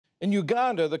In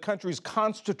Uganda, the country's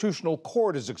constitutional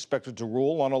court is expected to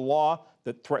rule on a law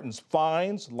that threatens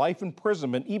fines, life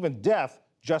imprisonment, even death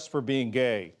just for being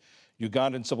gay.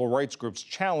 Ugandan civil rights groups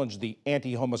challenged the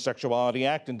Anti-Homosexuality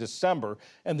Act in December,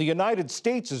 and the United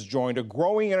States has joined a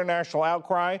growing international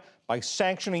outcry by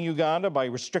sanctioning Uganda by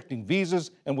restricting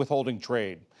visas and withholding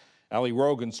trade. Ali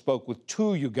Rogin spoke with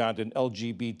two Ugandan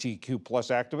LGBTQ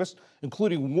activists,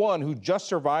 including one who just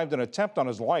survived an attempt on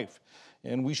his life.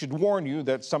 And we should warn you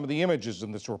that some of the images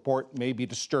in this report may be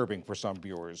disturbing for some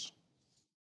viewers.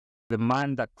 The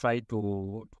man that tried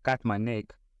to cut my neck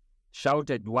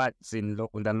shouted words in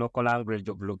the local language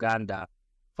of Luganda,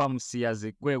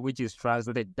 "Famsiazikwe," which is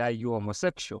translated, "Die you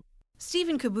homosexual."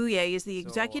 Stephen Kabuye is the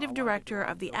executive director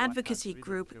of the advocacy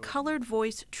group Colored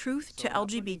Voice Truth to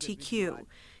LGBTQ.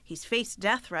 He's faced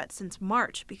death threats since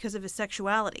March because of his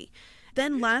sexuality.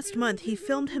 Then last month, he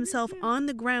filmed himself on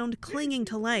the ground clinging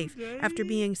to life after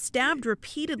being stabbed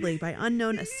repeatedly by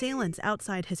unknown assailants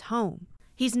outside his home.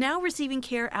 He's now receiving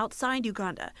care outside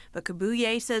Uganda, but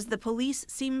Kabuye says the police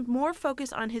seemed more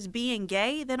focused on his being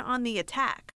gay than on the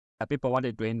attack. People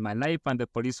wanted to end my life, and the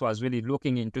police was really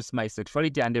looking into my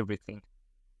sexuality and everything.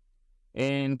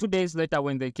 And 2 days later,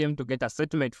 when they came to get a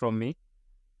settlement from me,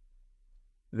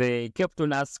 they kept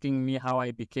on asking me how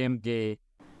I became gay.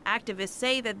 Activists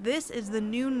say that this is the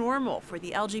new normal for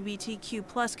the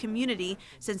LGBTQ community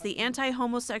since the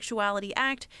Anti-Homosexuality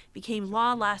Act became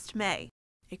law last May.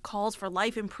 It calls for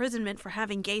life imprisonment for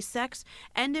having gay sex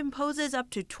and imposes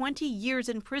up to 20 years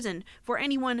in prison for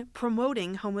anyone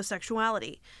promoting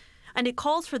homosexuality. And it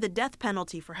calls for the death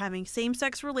penalty for having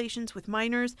same-sex relations with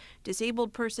minors,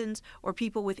 disabled persons, or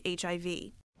people with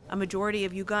HIV. A majority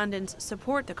of Ugandans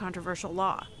support the controversial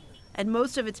law. And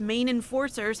most of its main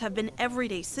enforcers have been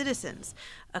everyday citizens.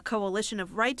 A coalition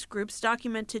of rights groups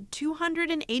documented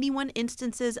 281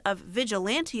 instances of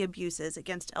vigilante abuses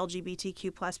against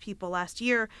LGBTQ people last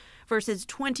year versus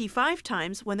 25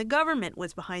 times when the government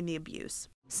was behind the abuse.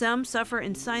 Some suffer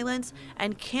in silence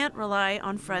and can't rely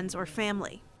on friends or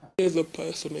family. As a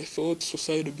person, I felt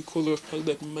suicidal because of the fact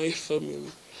that my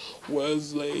family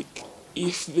was like,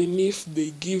 even if they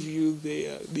give you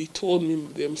they told me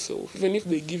themselves, even if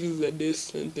they give you the death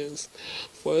sentence,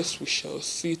 for us we shall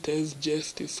see it as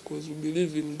justice because we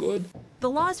believe in God. The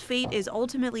law's fate is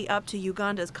ultimately up to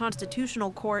Uganda's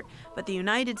constitutional court, but the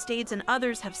United States and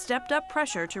others have stepped up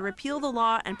pressure to repeal the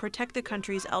law and protect the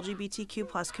country's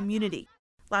LGBTQ community.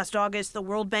 Last August, the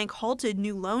World Bank halted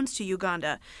new loans to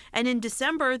Uganda, and in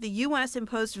December, the U.S.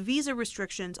 imposed visa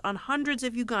restrictions on hundreds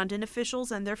of Ugandan officials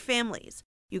and their families.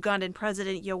 Ugandan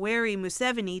President Yoweri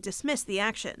Museveni dismissed the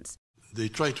actions. They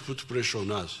try to put pressure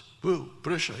on us. Well,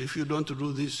 pressure, if you don't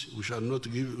do this, we shall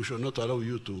not allow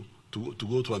you to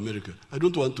go to America. I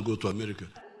don't want to go to America.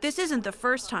 This isn't the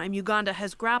first time Uganda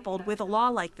has grappled with a law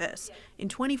like this. In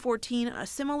 2014, a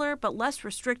similar but less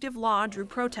restrictive law drew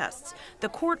protests. The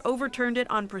court overturned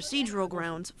it on procedural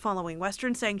grounds following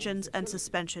Western sanctions and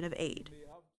suspension of aid.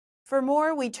 For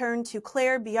more, we turn to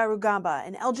Claire Byarugamba,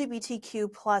 an LGBTQ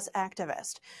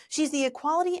activist. She's the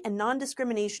Equality and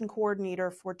Non-Discrimination Coordinator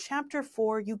for Chapter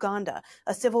 4 Uganda,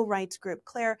 a civil rights group.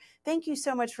 Claire, thank you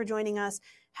so much for joining us.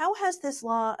 How has this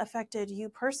law affected you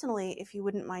personally, if you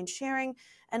wouldn't mind sharing?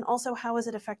 And also, how has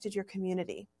it affected your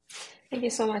community? Thank you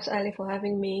so much, Ali, for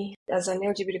having me. As an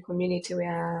LGBT community, we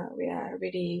are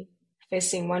really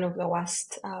facing one of the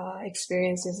worst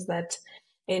experiences that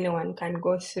anyone can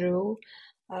go through.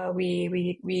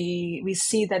 We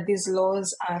see that these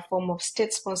laws are a form of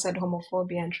state-sponsored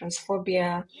homophobia and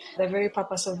transphobia. The very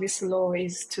purpose of this law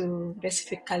is to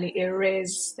basically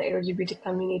erase the LGBT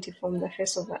community from the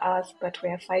face of the earth, but we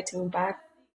are fighting back.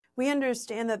 We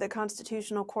understand that the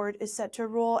Constitutional Court is set to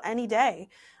rule any day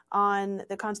on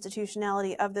the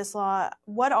constitutionality of this law.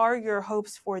 What are your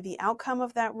hopes for the outcome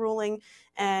of that ruling,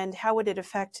 and how would it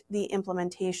affect the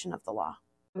implementation of the law?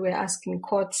 We're asking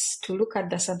courts to look at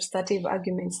the substantive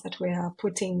arguments that we are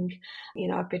putting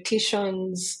in our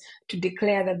petitions to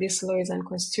declare that this law is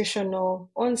unconstitutional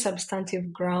on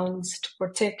substantive grounds to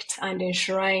protect and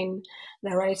enshrine the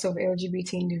rights of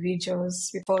LGBT individuals,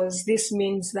 because this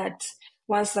means that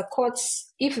once the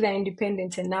courts, if they're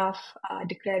independent enough,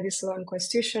 declare this law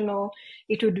unconstitutional,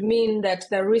 it would mean that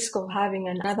the risk of having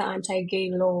another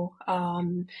anti-gay law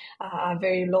are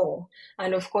very low.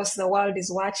 And of course, the world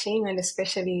is watching, and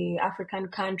especially African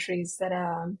countries that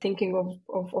are thinking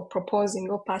of proposing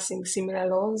or passing similar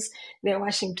laws, they're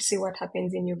watching to see what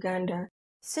happens in Uganda.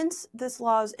 Since this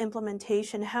law's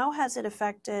implementation, how has it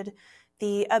affected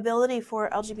the ability for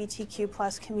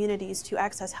LGBTQ communities to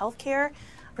access healthcare,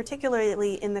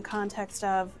 particularly in the context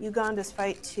of Uganda's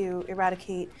fight to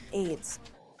eradicate AIDS?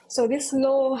 So this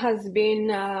law has been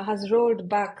has rolled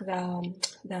back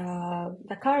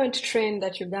the current trend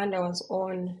that Uganda was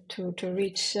on to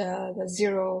reach the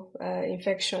zero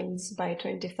infections by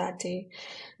 2030.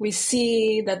 We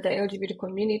see that the LGBT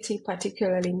community,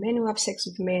 particularly men who have sex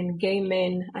with men, gay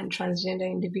men, and transgender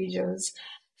individuals,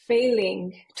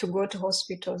 failing to go to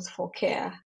hospitals for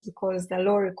care because the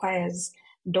law requires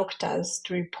doctors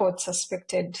to report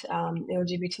suspected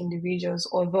LGBT individuals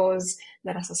or those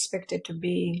that are suspected to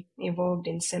be involved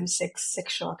in same-sex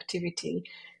sexual activity,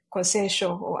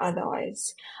 consensual or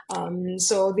otherwise.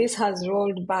 So this has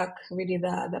rolled back really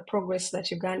the progress that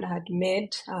Uganda had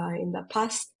made in the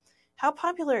past. How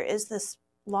popular is this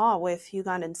law with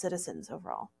Ugandan citizens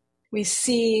overall? We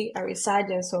see a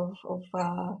resurgence of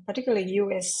particularly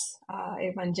US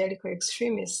evangelical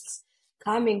extremists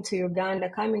coming to Uganda,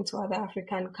 coming to other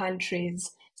African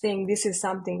countries, saying this is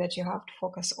something that you have to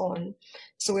focus on.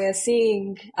 So we are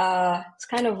seeing it's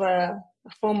kind of a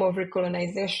form of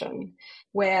recolonization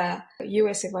where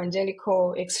US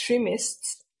evangelical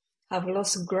extremists have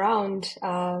lost ground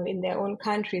in their own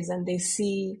countries and they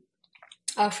see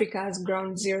Africa as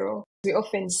ground zero. We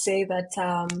often say that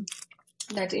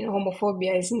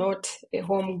homophobia is not a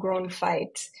homegrown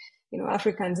fight.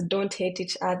 Africans don't hate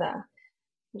each other.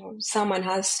 Someone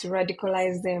has to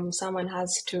radicalize them. Someone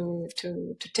has to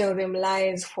tell them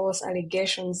lies, false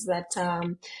allegations that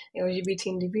LGBT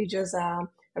individuals are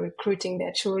recruiting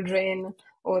their children,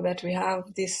 or that we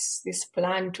have this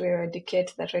plan to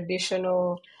eradicate the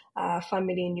traditional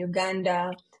family in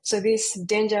Uganda. So this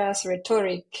dangerous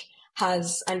rhetoric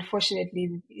is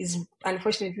unfortunately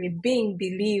being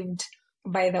believed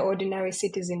by the ordinary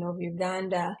citizen of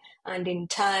Uganda, and in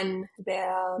turn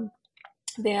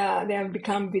they have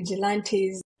become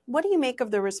vigilantes. What do you make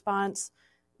of the response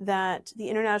that the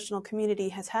international community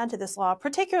has had to this law,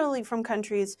 particularly from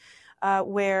countries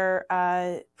where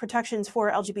protections for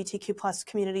LGBTQ plus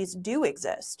communities do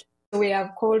exist? We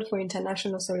have called for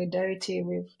international solidarity.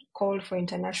 We've called for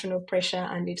international pressure,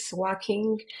 and it's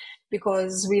working,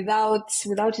 because without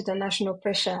international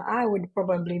pressure, I would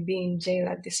probably be in jail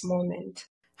at this moment.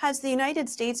 Has the United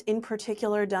States in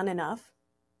particular done enough?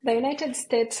 The United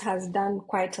States has done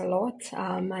quite a lot,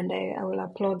 and I will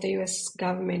applaud the U.S.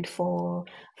 government for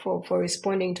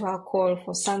responding to our call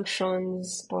for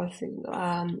sanctions, both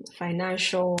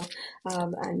financial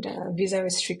and visa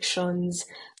restrictions.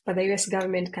 But the U.S.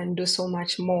 government can do so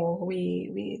much more.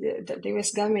 The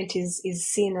U.S. government is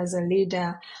seen as a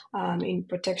leader in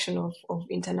protection of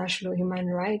international human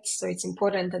rights. So it's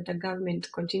important that the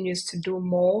government continues to do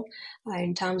more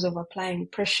in terms of applying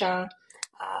pressure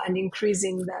and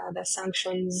increasing the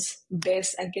sanctions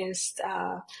base against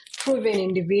proven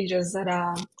individuals that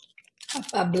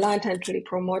are blatantly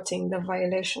promoting the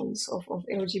violations of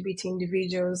LGBT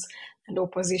individuals and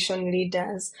opposition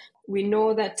leaders. We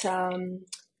know that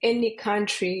any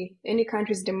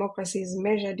country's democracy is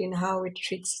measured in how it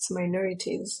treats its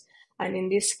minorities. And in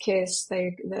this case,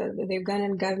 the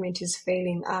Ugandan government is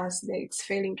failing us. It's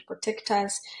failing to protect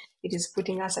us. It is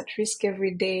putting us at risk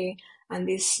every day. And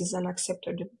this is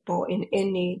unacceptable in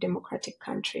any democratic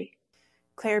country.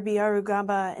 Claire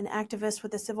Byarugamba, an activist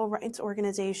with the civil rights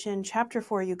organization Chapter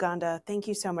 4 Uganda, thank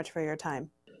you so much for your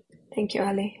time. Thank you,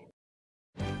 Ali.